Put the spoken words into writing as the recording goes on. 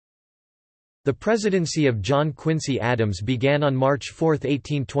The presidency of John Quincy Adams began on March 4,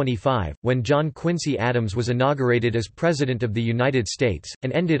 1825, when John Quincy Adams was inaugurated as President of the United States,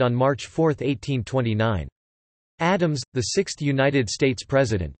 and ended on March 4, 1829. Adams, the sixth United States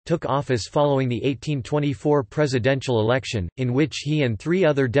President, took office following the 1824 presidential election, in which he and three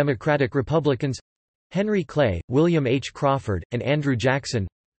other Democratic Republicans—Henry Clay, William H. Crawford, and Andrew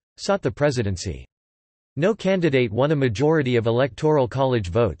Jackson—sought the presidency. No candidate won a majority of Electoral College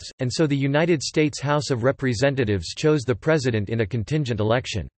votes, and so the United States House of Representatives chose the president in a contingent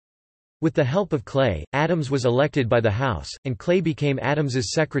election. With the help of Clay, Adams was elected by the House, and Clay became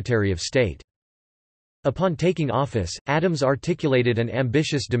Adams's Secretary of State. Upon taking office, Adams articulated an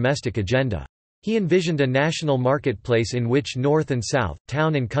ambitious domestic agenda. He envisioned a national marketplace in which North and South,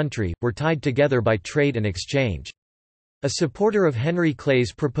 town and country, were tied together by trade and exchange. A supporter of Henry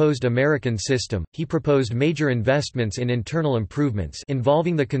Clay's proposed American system, he proposed major investments in internal improvements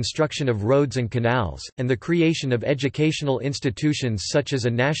involving the construction of roads and canals, and the creation of educational institutions such as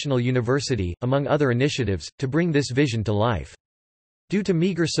a national university, among other initiatives, to bring this vision to life. Due to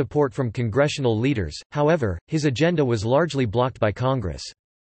meager support from congressional leaders, however, his agenda was largely blocked by Congress.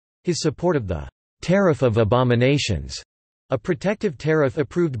 His support of the Tariff of Abominations, a protective tariff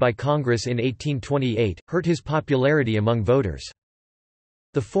approved by Congress in 1828, hurt his popularity among voters.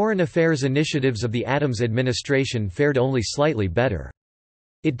 The foreign affairs initiatives of the Adams administration fared only slightly better.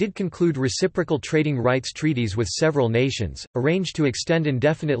 It did conclude reciprocal trading rights treaties with several nations, arranged to extend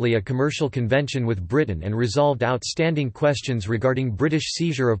indefinitely a commercial convention with Britain, and resolved outstanding questions regarding British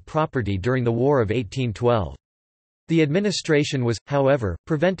seizure of property during the War of 1812. The administration was, however,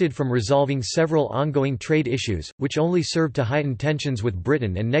 prevented from resolving several ongoing trade issues, which only served to heighten tensions with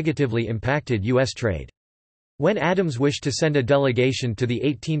Britain and negatively impacted U.S. trade. When Adams wished to send a delegation to the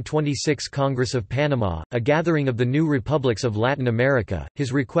 1826 Congress of Panama, a gathering of the new republics of Latin America,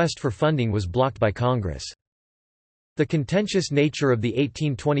 his request for funding was blocked by Congress. The contentious nature of the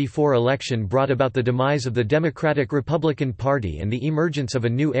 1824 election brought about the demise of the Democratic-Republican Party and the emergence of a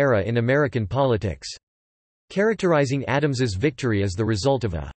new era in American politics. Characterizing Adams's victory as the result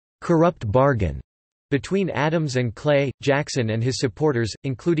of a corrupt bargain between Adams and Clay, Jackson and his supporters,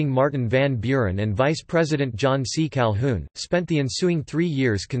 including Martin Van Buren and Vice President John C. Calhoun, spent the ensuing 3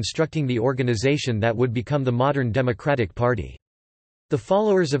 years constructing the organization that would become the modern Democratic Party. The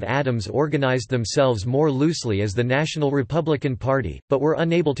followers of Adams organized themselves more loosely as the National Republican Party, but were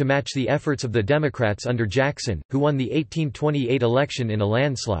unable to match the efforts of the Democrats under Jackson, who won the 1828 election in a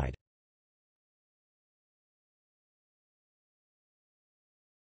landslide.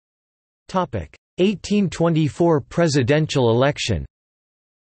 Topic: 1824 presidential election.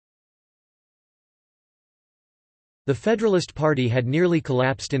 The Federalist Party had nearly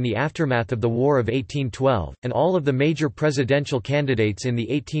collapsed in the aftermath of the War of 1812, and all of the major presidential candidates in the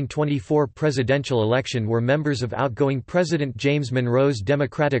 1824 presidential election were members of outgoing President James Monroe's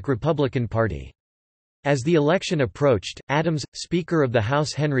Democratic-Republican Party. As the election approached, Adams, Speaker of the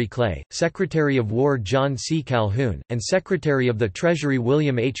House Henry Clay, Secretary of War John C. Calhoun, and Secretary of the Treasury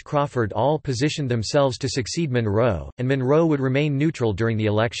William H. Crawford all positioned themselves to succeed Monroe, and Monroe would remain neutral during the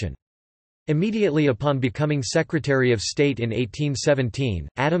election. Immediately upon becoming Secretary of State in 1817,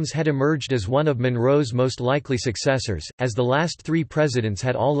 Adams had emerged as one of Monroe's most likely successors, as the last 3 presidents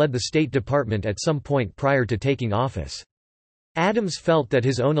had all led the State Department at some point prior to taking office. Adams felt that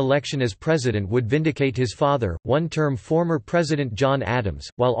his own election as president would vindicate his father, one-term former President John Adams,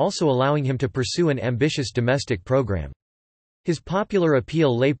 while also allowing him to pursue an ambitious domestic program. His popular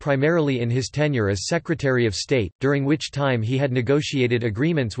appeal lay primarily in his tenure as Secretary of State, during which time he had negotiated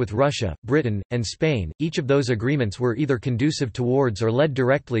agreements with Russia, Britain, and Spain. Each of those agreements were either conducive towards or led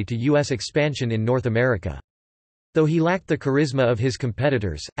directly to U.S. expansion in North America. Though he lacked the charisma of his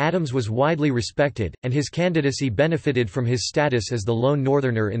competitors, Adams was widely respected, and his candidacy benefited from his status as the lone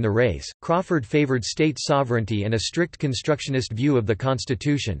Northerner in the race. Crawford favored state sovereignty and a strict constructionist view of the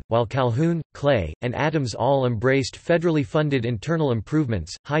Constitution, while Calhoun, Clay, and Adams all embraced federally funded internal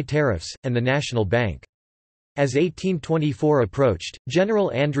improvements, high tariffs, and the national bank. As 1824 approached,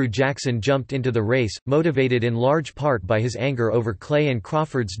 General Andrew Jackson jumped into the race, motivated in large part by his anger over Clay and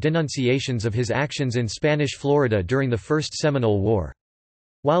Crawford's denunciations of his actions in Spanish Florida during the First Seminole War.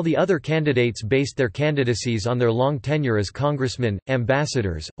 While the other candidates based their candidacies on their long tenure as congressmen,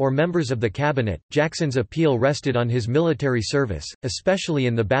 ambassadors, or members of the cabinet, Jackson's appeal rested on his military service, especially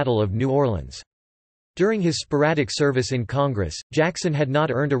in the Battle of New Orleans. During his sporadic service in Congress, Jackson had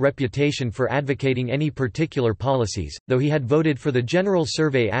not earned a reputation for advocating any particular policies, though he had voted for the General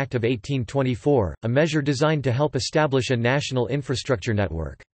Survey Act of 1824, a measure designed to help establish a national infrastructure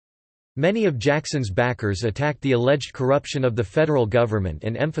network. Many of Jackson's backers attacked the alleged corruption of the federal government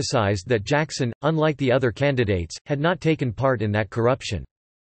and emphasized that Jackson, unlike the other candidates, had not taken part in that corruption.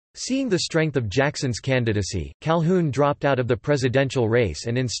 Seeing the strength of Jackson's candidacy, Calhoun dropped out of the presidential race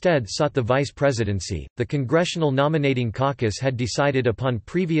and instead sought the vice presidency. The Congressional Nominating Caucus had decided upon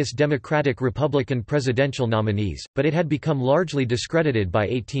previous Democratic-Republican presidential nominees, but it had become largely discredited by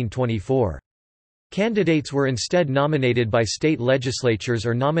 1824. Candidates were instead nominated by state legislatures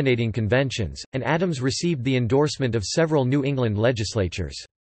or nominating conventions, and Adams received the endorsement of several New England legislatures.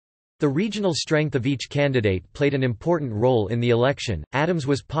 The regional strength of each candidate played an important role in the election. Adams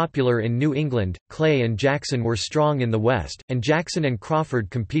was popular in New England, Clay and Jackson were strong in the West, and Jackson and Crawford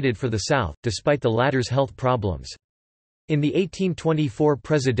competed for the South, despite the latter's health problems. In the 1824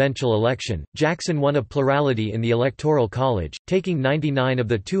 presidential election, Jackson won a plurality in the Electoral College, taking 99 of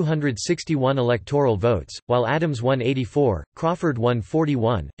the 261 electoral votes, while Adams won 84, Crawford won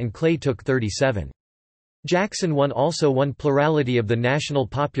 41, and Clay took 37. Jackson also won plurality of the national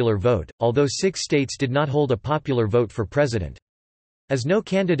popular vote, although 6 states did not hold a popular vote for president. As no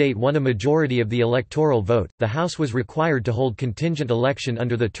candidate won a majority of the electoral vote, the House was required to hold contingent election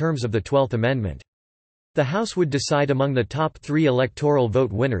under the terms of the 12th Amendment. The House would decide among the top 3 electoral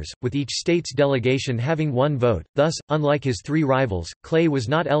vote winners, with each state's delegation having 1 vote. Thus, unlike his 3 rivals, Clay was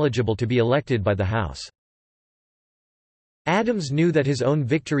not eligible to be elected by the House. Adams knew that his own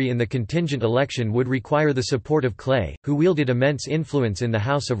victory in the contingent election would require the support of Clay, who wielded immense influence in the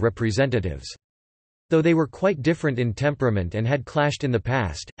House of Representatives. Though they were quite different in temperament and had clashed in the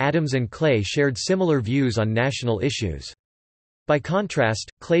past, Adams and Clay shared similar views on national issues. By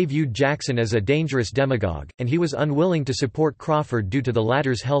contrast, Clay viewed Jackson as a dangerous demagogue, and he was unwilling to support Crawford due to the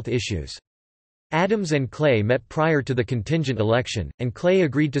latter's health issues. Adams and Clay met prior to the contingent election, and Clay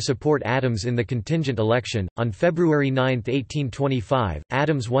agreed to support Adams in the contingent election. On February 9, 1825,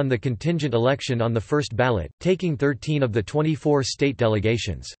 Adams won the contingent election on the first ballot, taking 13 of the 24 state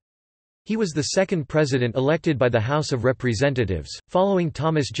delegations. He was the second president elected by the House of Representatives, following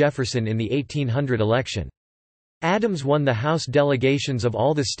Thomas Jefferson in the 1800 election. Adams won the House delegations of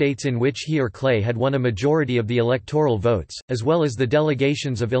all the states in which he or Clay had won a majority of the electoral votes, as well as the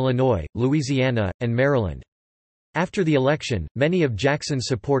delegations of Illinois, Louisiana, and Maryland. After the election, many of Jackson's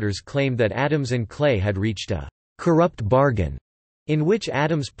supporters claimed that Adams and Clay had reached a corrupt bargain, in which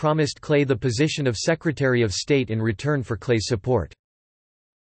Adams promised Clay the position of Secretary of State in return for Clay's support.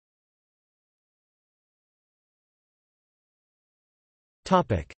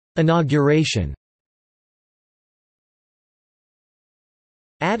 Inauguration.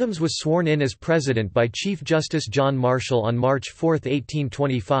 Adams was sworn in as president by Chief Justice John Marshall on March 4,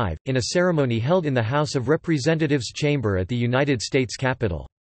 1825, in a ceremony held in the House of Representatives chamber at the United States Capitol.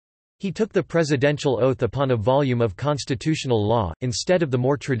 He took the presidential oath upon a volume of constitutional law, instead of the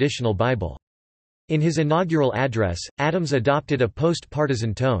more traditional Bible. In his inaugural address, Adams adopted a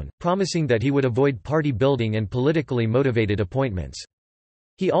post-partisan tone, promising that he would avoid party building and politically motivated appointments.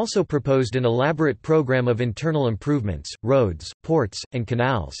 He also proposed an elaborate program of internal improvements, roads, ports, and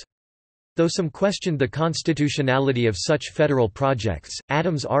canals. Though some questioned the constitutionality of such federal projects,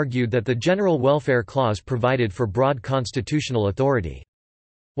 Adams argued that the General Welfare Clause provided for broad constitutional authority.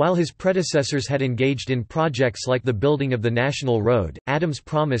 While his predecessors had engaged in projects like the building of the National Road, Adams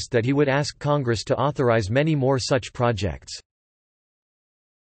promised that he would ask Congress to authorize many more such projects.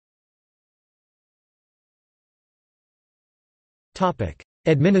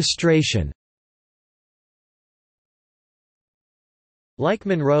 Administration. Like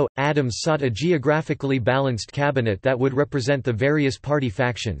Monroe, Adams sought a geographically balanced cabinet that would represent the various party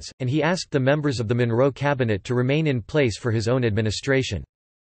factions, and he asked the members of the Monroe cabinet to remain in place for his own administration.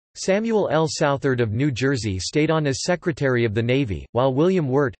 Samuel L. Southard of New Jersey stayed on as Secretary of the Navy, while William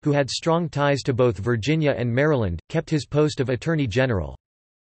Wirt, who had strong ties to both Virginia and Maryland, kept his post of Attorney General.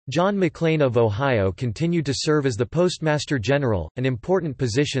 John McLean of Ohio continued to serve as the Postmaster General, an important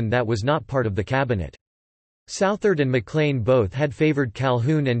position that was not part of the cabinet. Southard and McLean both had favored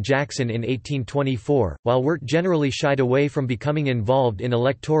Calhoun and Jackson in 1824, while Wirt generally shied away from becoming involved in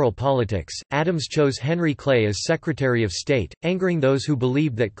electoral politics. Adams chose Henry Clay as Secretary of State, angering those who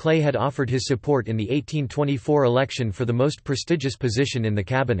believed that Clay had offered his support in the 1824 election for the most prestigious position in the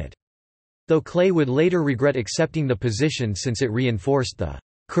cabinet. Though Clay would later regret accepting the position since it reinforced the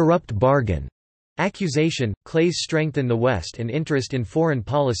corrupt bargain accusation, Clay's strength in the West and interest in foreign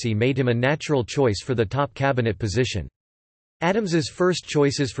policy made him a natural choice for the top cabinet position. Adams's first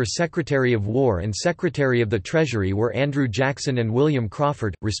choices for Secretary of War and Secretary of the Treasury were Andrew Jackson and William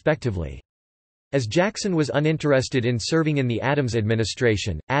Crawford, respectively. As Jackson was uninterested in serving in the Adams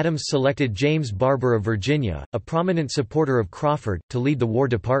administration, Adams selected James Barbour of Virginia, a prominent supporter of Crawford, to lead the War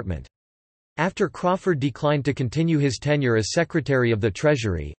Department. After Crawford declined to continue his tenure as Secretary of the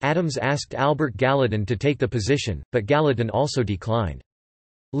Treasury, Adams asked Albert Gallatin to take the position, but Gallatin also declined.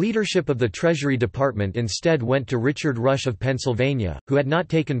 Leadership of the Treasury Department instead went to Richard Rush of Pennsylvania, who had not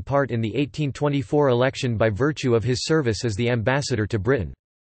taken part in the 1824 election by virtue of his service as the ambassador to Britain.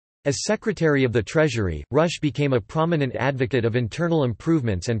 As Secretary of the Treasury, Rush became a prominent advocate of internal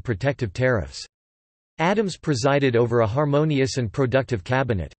improvements and protective tariffs. Adams presided over a harmonious and productive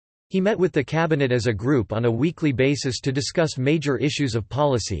cabinet. He met with the cabinet as a group on a weekly basis to discuss major issues of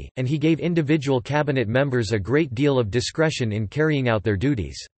policy, and he gave individual cabinet members a great deal of discretion in carrying out their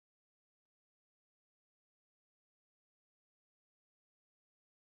duties.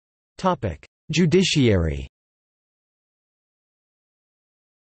 Judiciary.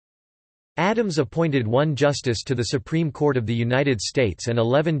 Adams appointed 1 justice to the Supreme Court of the United States and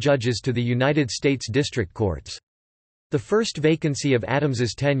 11 judges to the United States District Courts. The first vacancy of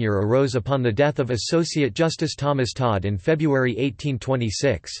Adams's tenure arose upon the death of Associate Justice Thomas Todd in February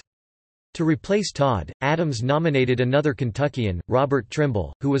 1826. To replace Todd, Adams nominated another Kentuckian, Robert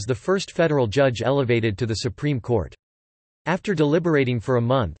Trimble, who was the first federal judge elevated to the Supreme Court. After deliberating for a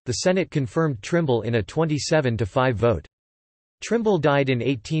month, the Senate confirmed Trimble in a 27-5 vote. Trimble died in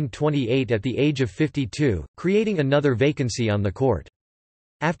 1828 at the age of 52, creating another vacancy on the court.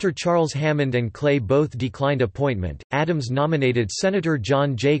 After Charles Hammond and Clay both declined appointment, Adams nominated Senator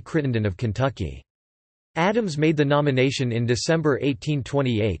John J. Crittenden of Kentucky. Adams made the nomination in December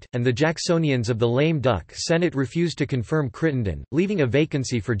 1828, and the Jacksonians of the Lame Duck Senate refused to confirm Crittenden, leaving a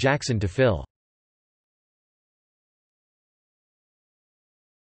vacancy for Jackson to fill.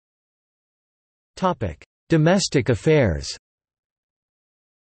 Domestic affairs.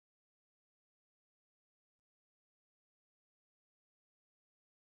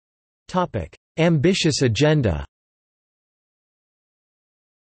 Ambitious agenda.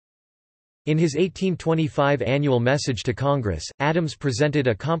 In his 1825 annual message to Congress, Adams presented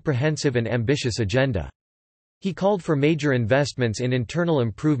a comprehensive and ambitious agenda. He called for major investments in internal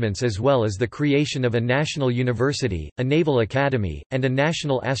improvements as well as the creation of a national university, a naval academy, and a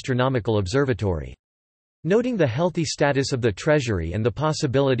national astronomical observatory. Noting the healthy status of the Treasury and the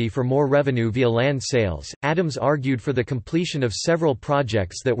possibility for more revenue via land sales, Adams argued for the completion of several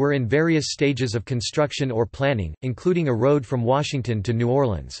projects that were in various stages of construction or planning, including a road from Washington to New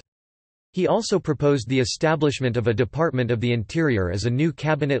Orleans. He also proposed the establishment of a Department of the Interior as a new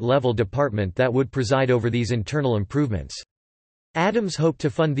cabinet-level department that would preside over these internal improvements. Adams hoped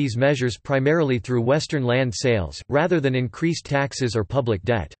to fund these measures primarily through Western land sales, rather than increased taxes or public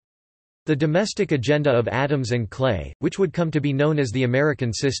debt. The domestic agenda of Adams and Clay, which would come to be known as the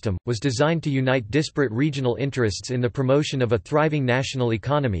American System, was designed to unite disparate regional interests in the promotion of a thriving national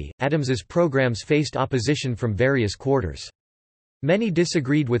economy. Adams's programs faced opposition from various quarters. Many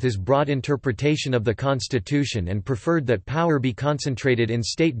disagreed with his broad interpretation of the Constitution and preferred that power be concentrated in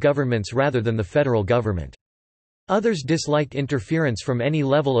state governments rather than the federal government. Others disliked interference from any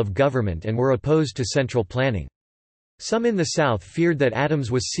level of government and were opposed to central planning. Some in the South feared that Adams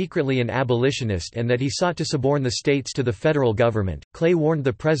was secretly an abolitionist and that he sought to suborn the states to the federal government. Clay warned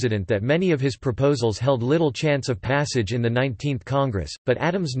the president that many of his proposals held little chance of passage in the 19th Congress, but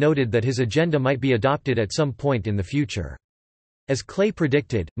Adams noted that his agenda might be adopted at some point in the future. As Clay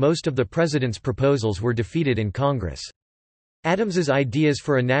predicted, most of the president's proposals were defeated in Congress. Adams's ideas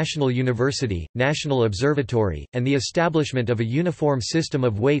for a national university, national observatory, and the establishment of a uniform system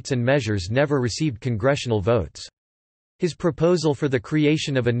of weights and measures never received congressional votes. His proposal for the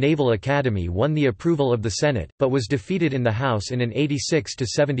creation of a naval academy won the approval of the Senate, but was defeated in the House in an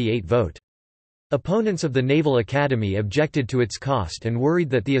 86-78 vote. Opponents of the Naval Academy objected to its cost and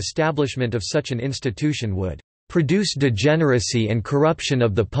worried that the establishment of such an institution would produce degeneracy and corruption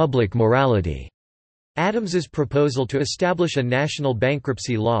of the public morality. Adams's proposal to establish a national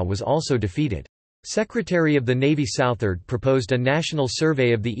bankruptcy law was also defeated. Secretary of the Navy Southard proposed a national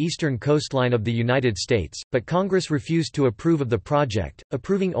survey of the eastern coastline of the United States, but Congress refused to approve of the project,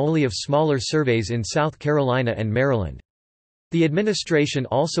 approving only of smaller surveys in South Carolina and Maryland. The administration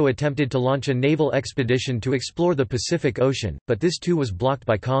also attempted to launch a naval expedition to explore the Pacific Ocean, but this too was blocked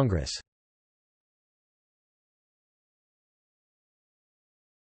by Congress.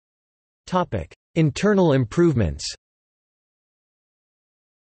 Internal improvements.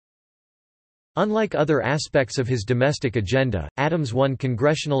 Unlike other aspects of his domestic agenda, Adams won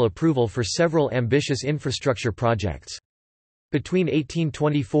congressional approval for several ambitious infrastructure projects. Between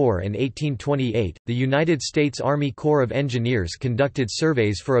 1824 and 1828, the United States Army Corps of Engineers conducted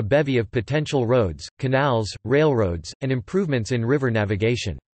surveys for a bevy of potential roads, canals, railroads, and improvements in river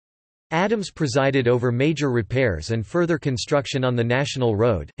navigation. Adams presided over major repairs and further construction on the National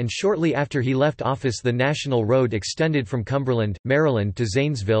Road, and shortly after he left office the National Road extended from Cumberland, Maryland to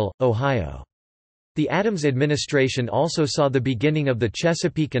Zanesville, Ohio. The Adams administration also saw the beginning of the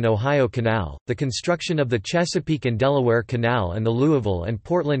Chesapeake and Ohio Canal, the construction of the Chesapeake and Delaware Canal and the Louisville and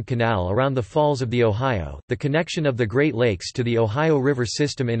Portland Canal around the Falls of the Ohio, the connection of the Great Lakes to the Ohio River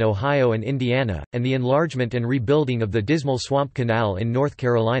system in Ohio and Indiana, and the enlargement and rebuilding of the Dismal Swamp Canal in North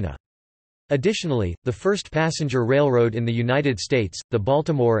Carolina. Additionally, the first passenger railroad in the United States, the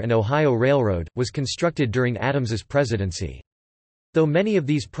Baltimore and Ohio Railroad, was constructed during Adams's presidency. Though many of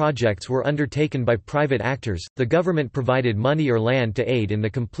these projects were undertaken by private actors, the government provided money or land to aid in the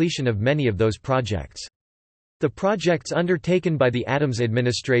completion of many of those projects. The projects undertaken by the Adams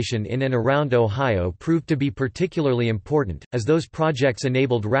administration in and around Ohio proved to be particularly important, as those projects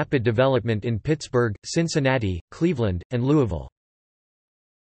enabled rapid development in Pittsburgh, Cincinnati, Cleveland, and Louisville.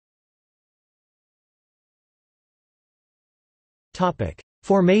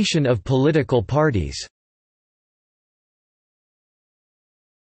 Formation of political parties.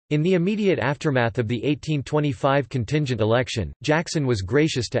 In the immediate aftermath of the 1825 contingent election, Jackson was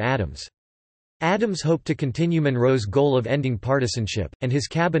gracious to Adams. Adams hoped to continue Monroe's goal of ending partisanship, and his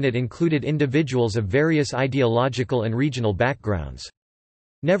cabinet included individuals of various ideological and regional backgrounds.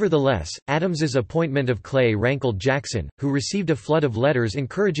 Nevertheless, Adams's appointment of Clay rankled Jackson, who received a flood of letters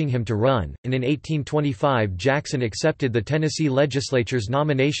encouraging him to run, and in 1825 Jackson accepted the Tennessee legislature's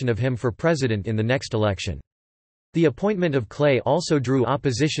nomination of him for president in the next election. The appointment of Clay also drew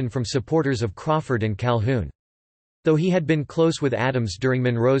opposition from supporters of Crawford and Calhoun. Though he had been close with Adams during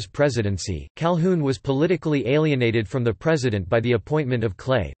Monroe's presidency, Calhoun was politically alienated from the president by the appointment of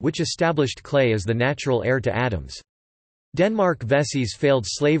Clay, which established Clay as the natural heir to Adams. Denmark Vesey's failed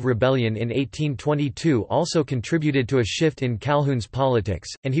slave rebellion in 1822 also contributed to a shift in Calhoun's politics,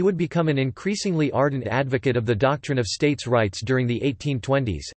 and he would become an increasingly ardent advocate of the doctrine of states' rights during the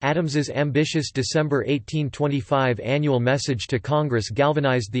 1820s. Adams's ambitious December 1825 annual message to Congress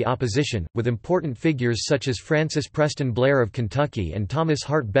galvanized the opposition, with important figures such as Francis Preston Blair of Kentucky and Thomas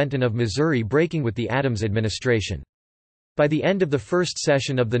Hart Benton of Missouri breaking with the Adams administration. By the end of the first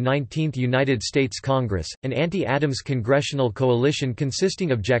session of the 19th United States Congress, an anti-Adams congressional coalition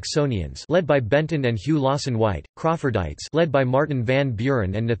consisting of Jacksonians led by Benton and Hugh Lawson White, Crawfordites led by Martin Van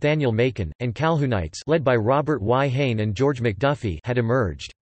Buren and Nathaniel Macon, and Calhounites led by Robert Y. Hayne and George McDuffie had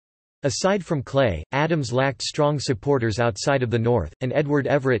emerged. Aside from Clay, Adams lacked strong supporters outside of the North, and Edward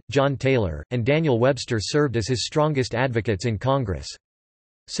Everett, John Taylor, and Daniel Webster served as his strongest advocates in Congress.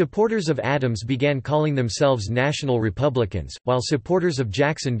 Supporters of Adams began calling themselves National Republicans, while supporters of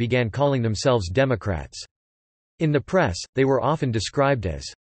Jackson began calling themselves Democrats. In the press, they were often described as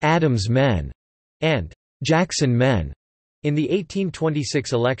Adams men and Jackson men. In the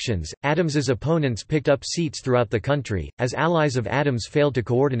 1826 elections, Adams's opponents picked up seats throughout the country, as allies of Adams failed to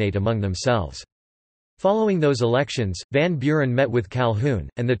coordinate among themselves. Following those elections, Van Buren met with Calhoun,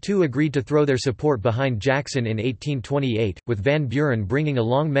 and the two agreed to throw their support behind Jackson in 1828, with Van Buren bringing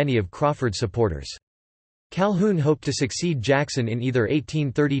along many of Crawford's supporters. Calhoun hoped to succeed Jackson in either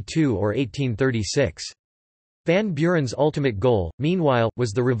 1832 or 1836. Van Buren's ultimate goal, meanwhile,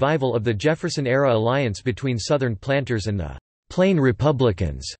 was the revival of the Jefferson-era alliance between Southern planters and the Plain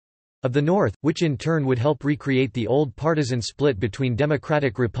Republicans of the North, which in turn would help recreate the old partisan split between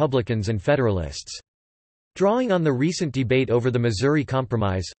Democratic Republicans and Federalists. Drawing on the recent debate over the Missouri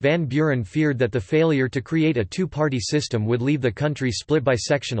Compromise, Van Buren feared that the failure to create a two-party system would leave the country split by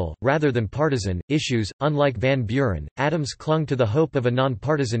sectional, rather than partisan, issues. Unlike Van Buren, Adams clung to the hope of a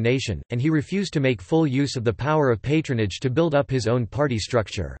nonpartisan nation, and he refused to make full use of the power of patronage to build up his own party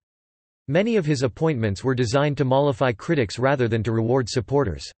structure. Many of his appointments were designed to mollify critics rather than to reward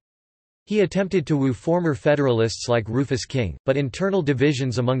supporters. He attempted to woo former Federalists like Rufus King, but internal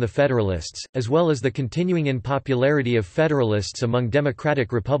divisions among the Federalists, as well as the continuing unpopularity of Federalists among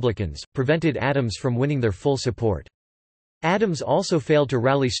Democratic Republicans, prevented Adams from winning their full support. Adams also failed to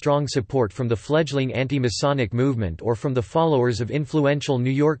rally strong support from the fledgling anti-Masonic movement or from the followers of influential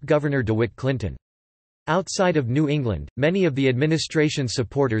New York Governor DeWitt Clinton. Outside of New England, many of the administration's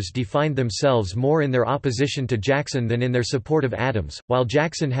supporters defined themselves more in their opposition to Jackson than in their support of Adams. While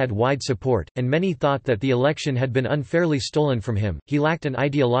Jackson had wide support, and many thought that the election had been unfairly stolen from him, he lacked an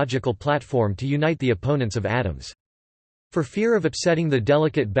ideological platform to unite the opponents of Adams. For fear of upsetting the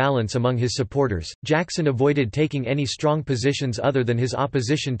delicate balance among his supporters, Jackson avoided taking any strong positions other than his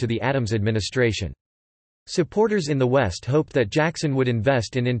opposition to the Adams administration. Supporters in the West hoped that Jackson would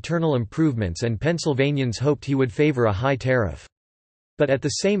invest in internal improvements and Pennsylvanians hoped he would favor a high tariff. But at the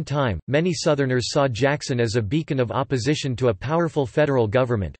same time, many Southerners saw Jackson as a beacon of opposition to a powerful federal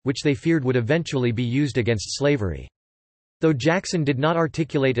government, which they feared would eventually be used against slavery. Though Jackson did not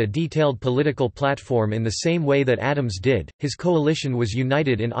articulate a detailed political platform in the same way that Adams did, his coalition was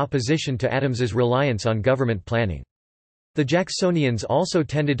united in opposition to Adams's reliance on government planning. The Jacksonians also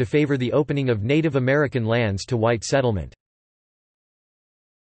tended to favor the opening of Native American lands to white settlement.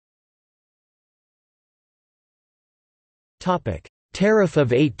 Tariff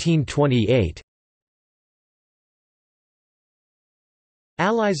of 1828.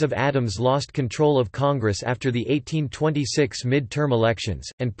 Allies of Adams lost control of Congress after the 1826 mid-term elections,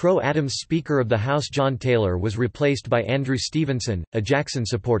 and pro-Adams Speaker of the House John Taylor was replaced by Andrew Stevenson, a Jackson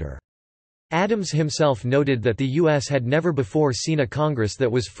supporter. Adams himself noted that the U.S. had never before seen a Congress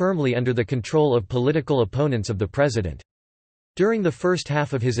that was firmly under the control of political opponents of the president. During the first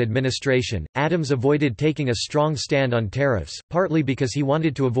half of his administration, Adams avoided taking a strong stand on tariffs, partly because he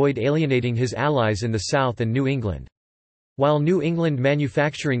wanted to avoid alienating his allies in the South and New England. While New England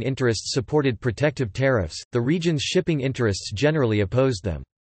manufacturing interests supported protective tariffs, the region's shipping interests generally opposed them.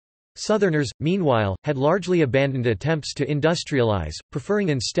 Southerners, meanwhile, had largely abandoned attempts to industrialize, preferring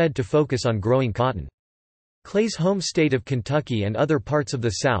instead to focus on growing cotton. Clay's home state of Kentucky and other parts of the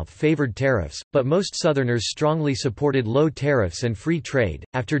South favored tariffs, but most Southerners strongly supported low tariffs and free trade.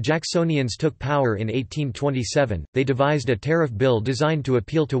 After Jacksonians took power in 1827, they devised a tariff bill designed to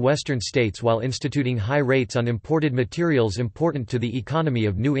appeal to Western states while instituting high rates on imported materials important to the economy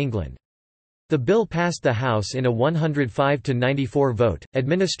of New England. The bill passed the House in a 105-94 vote.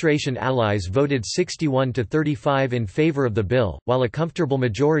 Administration allies voted 61-35 in favor of the bill, while a comfortable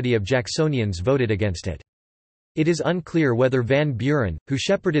majority of Jacksonians voted against it. It is unclear whether Van Buren, who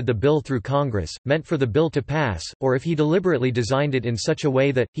shepherded the bill through Congress, meant for the bill to pass, or if he deliberately designed it in such a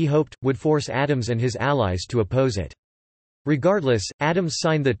way that, he hoped, would force Adams and his allies to oppose it. Regardless, Adams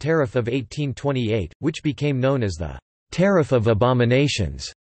signed the Tariff of 1828, which became known as the Tariff of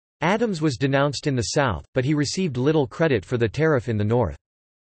Abominations. Adams was denounced in the South, but he received little credit for the tariff in the North.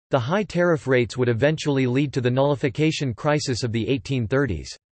 The high tariff rates would eventually lead to the nullification crisis of the 1830s.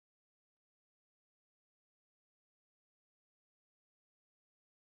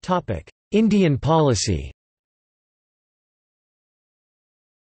 Indian policy.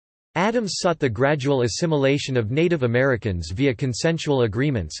 Adams sought the gradual assimilation of Native Americans via consensual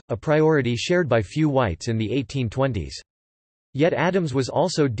agreements, a priority shared by few whites in the 1820s. Yet Adams was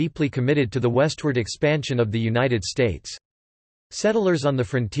also deeply committed to the westward expansion of the United States. Settlers on the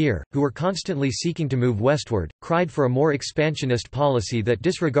frontier, who were constantly seeking to move westward, cried for a more expansionist policy that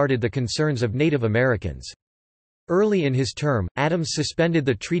disregarded the concerns of Native Americans. Early in his term, Adams suspended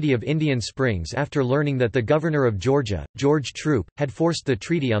the Treaty of Indian Springs after learning that the governor of Georgia, George Troup, had forced the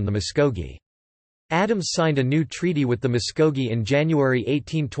treaty on the Muskogee. Adams signed a new treaty with the Muskogee in January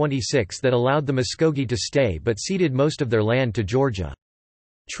 1826 that allowed the Muskogee to stay but ceded most of their land to Georgia.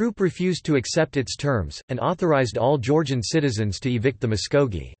 Troup refused to accept its terms, and authorized all Georgian citizens to evict the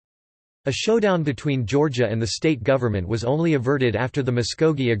Muskogee. A showdown between Georgia and the state government was only averted after the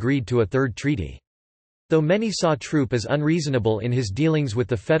Muskogee agreed to a third treaty. Though many saw Troup as unreasonable in his dealings with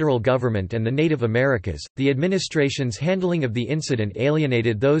the federal government and the Native Americas, the administration's handling of the incident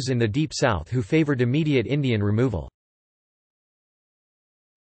alienated those in the Deep South who favored immediate Indian removal.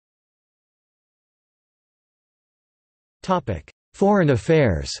 Foreign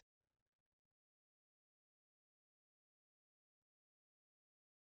affairs.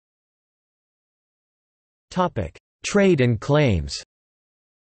 Trade and claims.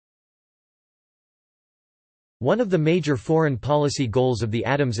 One of the major foreign policy goals of the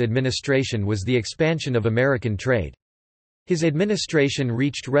Adams administration was the expansion of American trade. His administration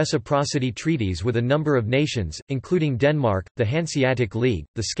reached reciprocity treaties with a number of nations, including Denmark, the Hanseatic League,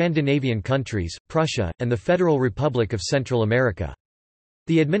 the Scandinavian countries, Prussia, and the Federal Republic of Central America.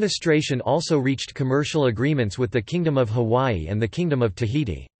 The administration also reached commercial agreements with the Kingdom of Hawaii and the Kingdom of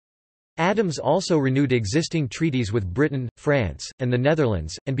Tahiti. Adams also renewed existing treaties with Britain, France, and the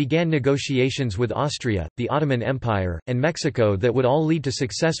Netherlands, and began negotiations with Austria, the Ottoman Empire, and Mexico that would all lead to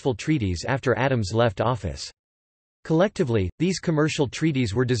successful treaties after Adams left office. Collectively, these commercial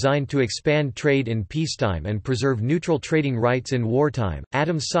treaties were designed to expand trade in peacetime and preserve neutral trading rights in wartime.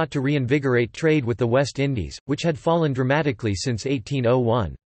 Adams sought to reinvigorate trade with the West Indies, which had fallen dramatically since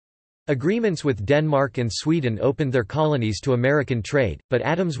 1801. Agreements with Denmark and Sweden opened their colonies to American trade, but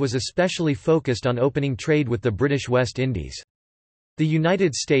Adams was especially focused on opening trade with the British West Indies. The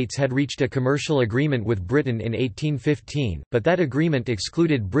United States had reached a commercial agreement with Britain in 1815, but that agreement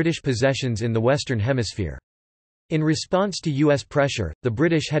excluded British possessions in the Western Hemisphere. In response to U.S. pressure, the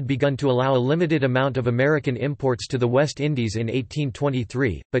British had begun to allow a limited amount of American imports to the West Indies in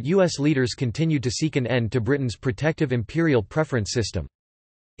 1823, but U.S. leaders continued to seek an end to Britain's protective imperial preference system.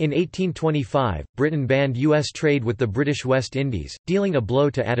 In 1825, Britain banned U.S. trade with the British West Indies, dealing a blow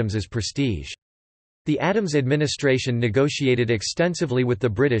to Adams's prestige. The Adams administration negotiated extensively with the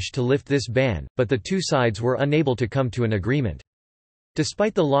British to lift this ban, but the two sides were unable to come to an agreement.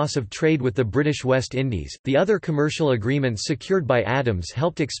 Despite the loss of trade with the British West Indies, the other commercial agreements secured by Adams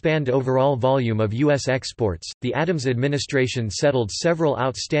helped expand overall volume of U.S. exports. The Adams administration settled several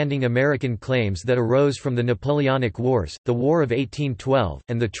outstanding American claims that arose from the Napoleonic Wars, the War of 1812,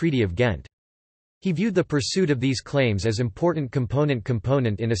 and the Treaty of Ghent. He viewed the pursuit of these claims as important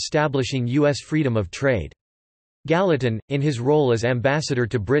component in establishing U.S. freedom of trade. Gallatin, in his role as ambassador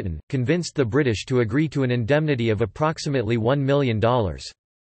to Britain, convinced the British to agree to an indemnity of approximately $1 million.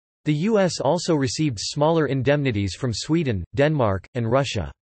 The U.S. also received smaller indemnities from Sweden, Denmark, and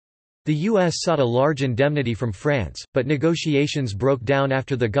Russia. The U.S. sought a large indemnity from France, but negotiations broke down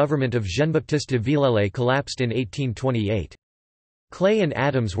after the government of Jean-Baptiste Villèle collapsed in 1828. Clay and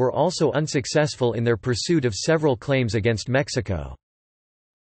Adams were also unsuccessful in their pursuit of several claims against Mexico.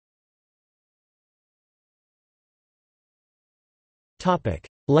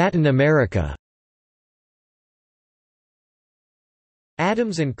 Latin America.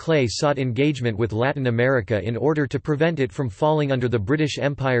 Adams and Clay sought engagement with Latin America in order to prevent it from falling under the British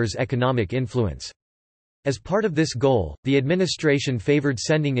Empire's economic influence. As part of this goal, the administration favored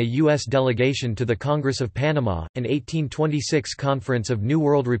sending a U.S. delegation to the Congress of Panama, an 1826 conference of New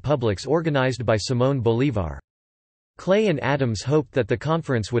World republics organized by Simón Bolívar. Clay and Adams hoped that the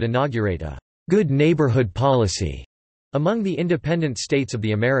conference would inaugurate a good neighborhood policy among the independent states of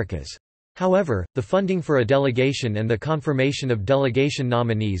the Americas. However, the funding for a delegation and the confirmation of delegation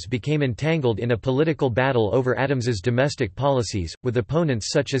nominees became entangled in a political battle over Adams's domestic policies, with opponents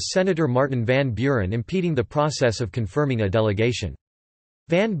such as Senator Martin Van Buren impeding the process of confirming a delegation.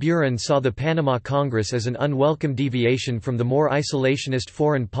 Van Buren saw the Panama Congress as an unwelcome deviation from the more isolationist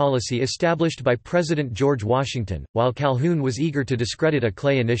foreign policy established by President George Washington, while Calhoun was eager to discredit a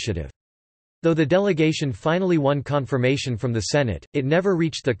Clay initiative. Though the delegation finally won confirmation from the Senate, it never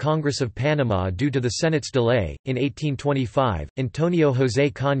reached the Congress of Panama due to the Senate's delay. In 1825, Antonio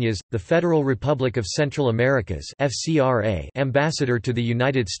José Cañas, the Federal Republic of Central America's (FCRA) ambassador to the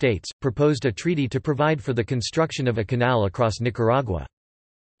United States, proposed a treaty to provide for the construction of a canal across Nicaragua.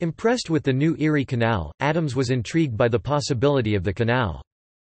 Impressed with the new Erie Canal, Adams was intrigued by the possibility of the canal.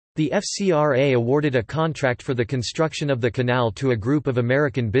 The FCRA awarded a contract for the construction of the canal to a group of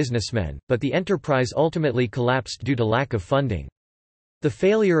American businessmen, but the enterprise ultimately collapsed due to lack of funding. The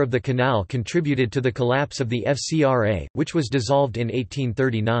failure of the canal contributed to the collapse of the FCRA, which was dissolved in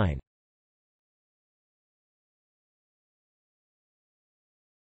 1839.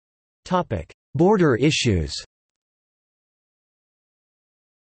 Border issues.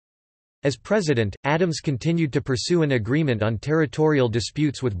 As president, Adams continued to pursue an agreement on territorial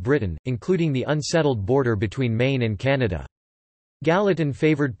disputes with Britain, including the unsettled border between Maine and Canada. Gallatin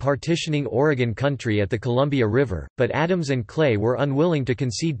favored partitioning Oregon Country at the Columbia River, but Adams and Clay were unwilling to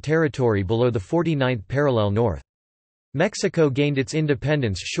concede territory below the 49th parallel north. Mexico gained its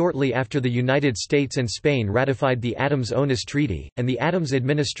independence shortly after the United States and Spain ratified the Adams-Onis Treaty, and the Adams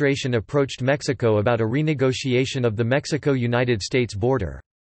administration approached Mexico about a renegotiation of the Mexico-United States border.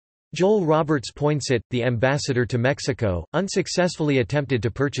 Joel Roberts Poinsett, the ambassador to Mexico, unsuccessfully attempted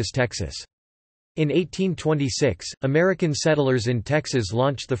to purchase Texas. In 1826, American settlers in Texas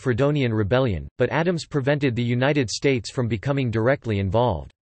launched the Fredonian Rebellion, but Adams prevented the United States from becoming directly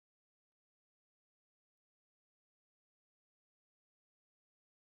involved.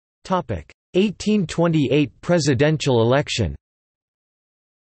 Topic: 1828 presidential election.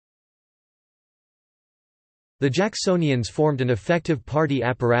 The Jacksonians formed an effective party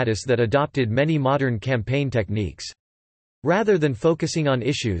apparatus that adopted many modern campaign techniques. Rather than focusing on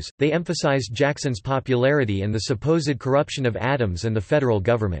issues, they emphasized Jackson's popularity and the supposed corruption of Adams and the federal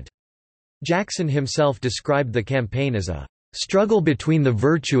government. Jackson himself described the campaign as a struggle between the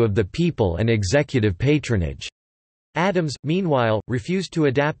virtue of the people and executive patronage. Adams, meanwhile, refused to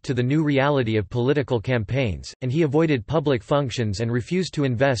adapt to the new reality of political campaigns, and he avoided public functions and refused to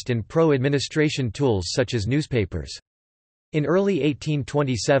invest in pro-administration tools such as newspapers. In early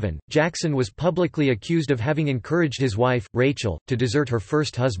 1827, Jackson was publicly accused of having encouraged his wife, Rachel, to desert her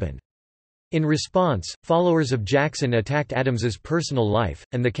first husband. In response, followers of Jackson attacked Adams's personal life,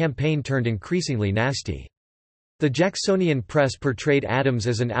 and the campaign turned increasingly nasty. The Jacksonian press portrayed Adams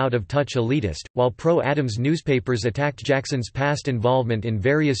as an out-of-touch elitist, while pro-Adams newspapers attacked Jackson's past involvement in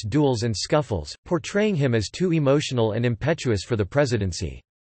various duels and scuffles, portraying him as too emotional and impetuous for the presidency.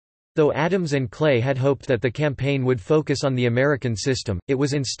 Though Adams and Clay had hoped that the campaign would focus on the American system, it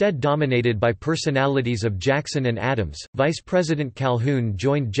was instead dominated by personalities of Jackson and Adams. Vice President Calhoun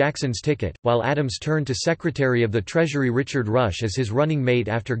joined Jackson's ticket, while Adams turned to Secretary of the Treasury Richard Rush as his running mate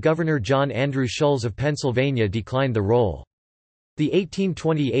after Governor John Andrew Schulz of Pennsylvania declined the role. The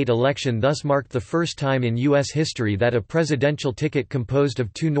 1828 election thus marked the first time in U.S. history that a presidential ticket composed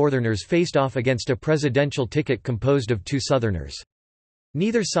of two Northerners faced off against a presidential ticket composed of two Southerners.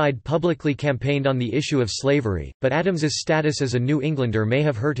 Neither side publicly campaigned on the issue of slavery, but Adams's status as a New Englander may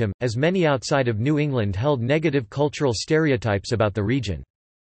have hurt him, as many outside of New England held negative cultural stereotypes about the region.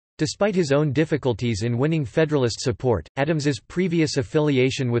 Despite his own difficulties in winning Federalist support, Adams's previous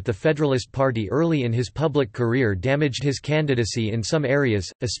affiliation with the Federalist Party early in his public career damaged his candidacy in some areas,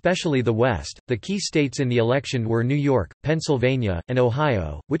 especially the West. The key states in the election were New York, Pennsylvania, and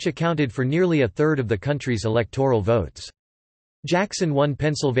Ohio, which accounted for nearly a third of the country's electoral votes. Jackson won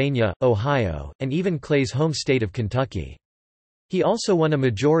Pennsylvania, Ohio, and even Clay's home state of Kentucky. He also won a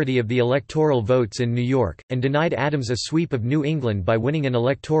majority of the electoral votes in New York, and denied Adams a sweep of New England by winning an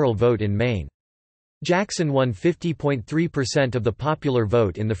electoral vote in Maine. Jackson won 50.3% of the popular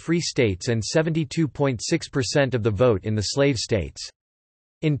vote in the free states and 72.6% of the vote in the slave states.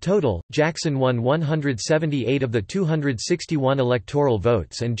 In total, Jackson won 178 of the 261 electoral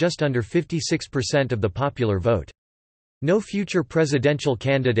votes and just under 56% of the popular vote. No future presidential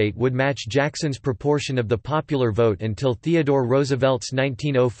candidate would match Jackson's proportion of the popular vote until Theodore Roosevelt's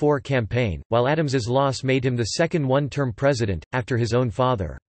 1904 campaign, while Adams's loss made him the second one-term president, after his own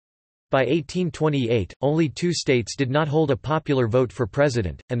father. By 1828, only two states did not hold a popular vote for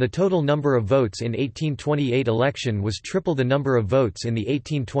president, and the total number of votes in 1828 election was triple the number of votes in the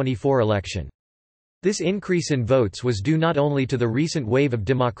 1824 election. This increase in votes was due not only to the recent wave of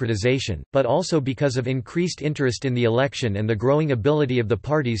democratization, but also because of increased interest in the election and the growing ability of the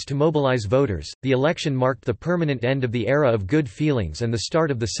parties to mobilize voters. The election marked the permanent end of the era of good feelings and the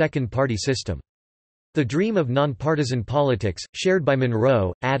start of the second-party system. The dream of nonpartisan politics, shared by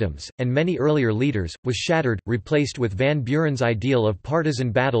Monroe, Adams, and many earlier leaders, was shattered, replaced with Van Buren's ideal of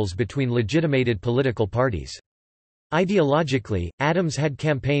partisan battles between legitimated political parties. Ideologically, Adams had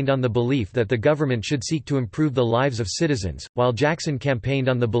campaigned on the belief that the government should seek to improve the lives of citizens, while Jackson campaigned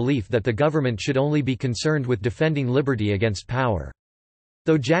on the belief that the government should only be concerned with defending liberty against power.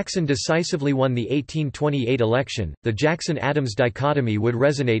 Though Jackson decisively won the 1828 election, the Jackson-Adams dichotomy would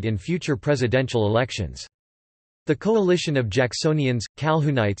resonate in future presidential elections. The coalition of Jacksonians,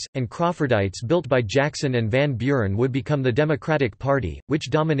 Calhounites, and Crawfordites built by Jackson and Van Buren would become the Democratic Party,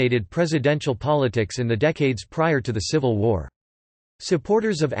 which dominated presidential politics in the decades prior to the Civil War.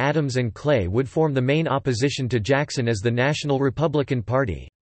 Supporters of Adams and Clay would form the main opposition to Jackson as the National Republican Party.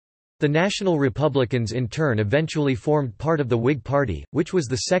 The National Republicans in turn eventually formed part of the Whig Party, which was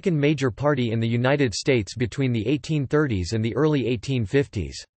the second major party in the United States between the 1830s and the early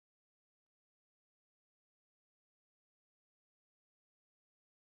 1850s.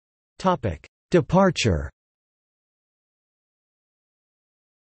 Departure.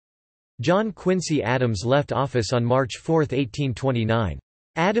 John Quincy Adams left office on March 4, 1829.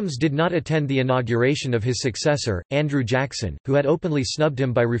 Adams did not attend the inauguration of his successor, Andrew Jackson, who had openly snubbed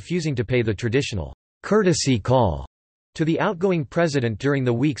him by refusing to pay the traditional courtesy call to the outgoing president during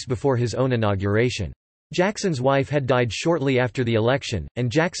the weeks before his own inauguration. Jackson's wife had died shortly after the election,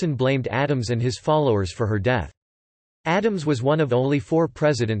 and Jackson blamed Adams and his followers for her death. Adams was one of only 4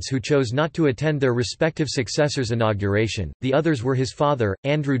 presidents who chose not to attend their respective successors' inauguration, the others were his father,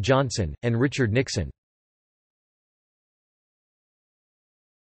 Andrew Johnson, and Richard Nixon.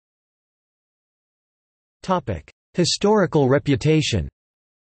 Historical reputation.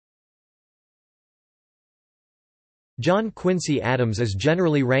 John Quincy Adams is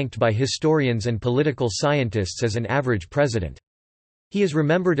generally ranked by historians and political scientists as an average president. He is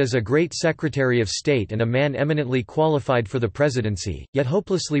remembered as a great Secretary of State and a man eminently qualified for the presidency, yet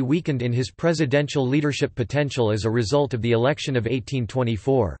hopelessly weakened in his presidential leadership potential as a result of the election of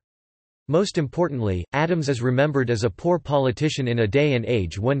 1824. Most importantly, Adams is remembered as a poor politician in a day and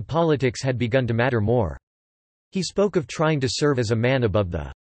age when politics had begun to matter more. He spoke of trying to serve as a man above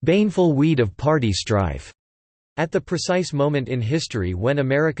the baneful weed of party strife. At the precise moment in history when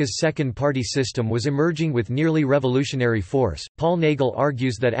America's second-party system was emerging with nearly revolutionary force, Paul Nagel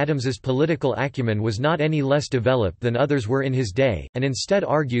argues that Adams's political acumen was not any less developed than others were in his day, and instead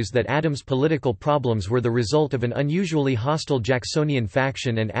argues that Adams' political problems were the result of an unusually hostile Jacksonian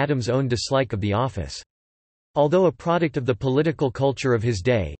faction and Adams' own dislike of the office. Although a product of the political culture of his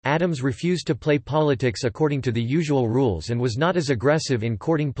day, Adams refused to play politics according to the usual rules and was not as aggressive in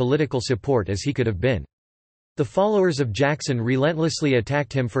courting political support as he could have been. The followers of Jackson relentlessly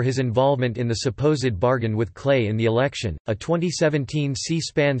attacked him for his involvement in the supposed bargain with Clay in the election. A 2017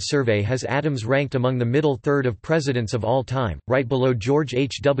 C-SPAN survey has Adams ranked among the middle third of presidents of all time, right below George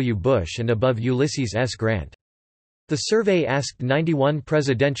H. W. Bush and above Ulysses S. Grant. The survey asked 91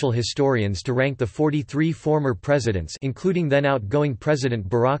 presidential historians to rank the 43 former presidents, including then outgoing President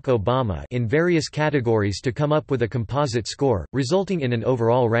Barack Obama, in various categories to come up with a composite score, resulting in an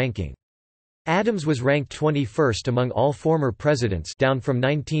overall ranking. Adams was ranked 21st among all former presidents, down from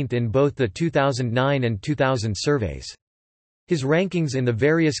 19th in both the 2009 and 2000 surveys. His rankings in the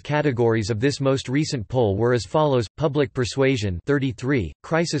various categories of this most recent poll were as follows: Public Persuasion 33,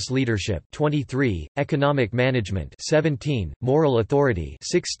 Crisis Leadership 23, Economic Management 17, Moral Authority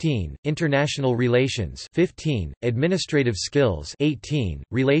 16, International Relations 15, Administrative Skills 18,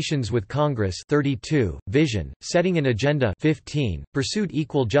 Relations with Congress 32, Vision, Setting an Agenda 15, Pursued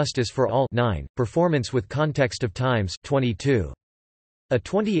Equal Justice for All 9, Performance with Context of Times 22. A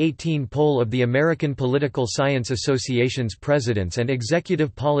 2018 poll of the American Political Science Association's Presidents and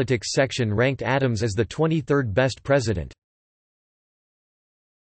Executive Politics section ranked Adams as the 23rd best president.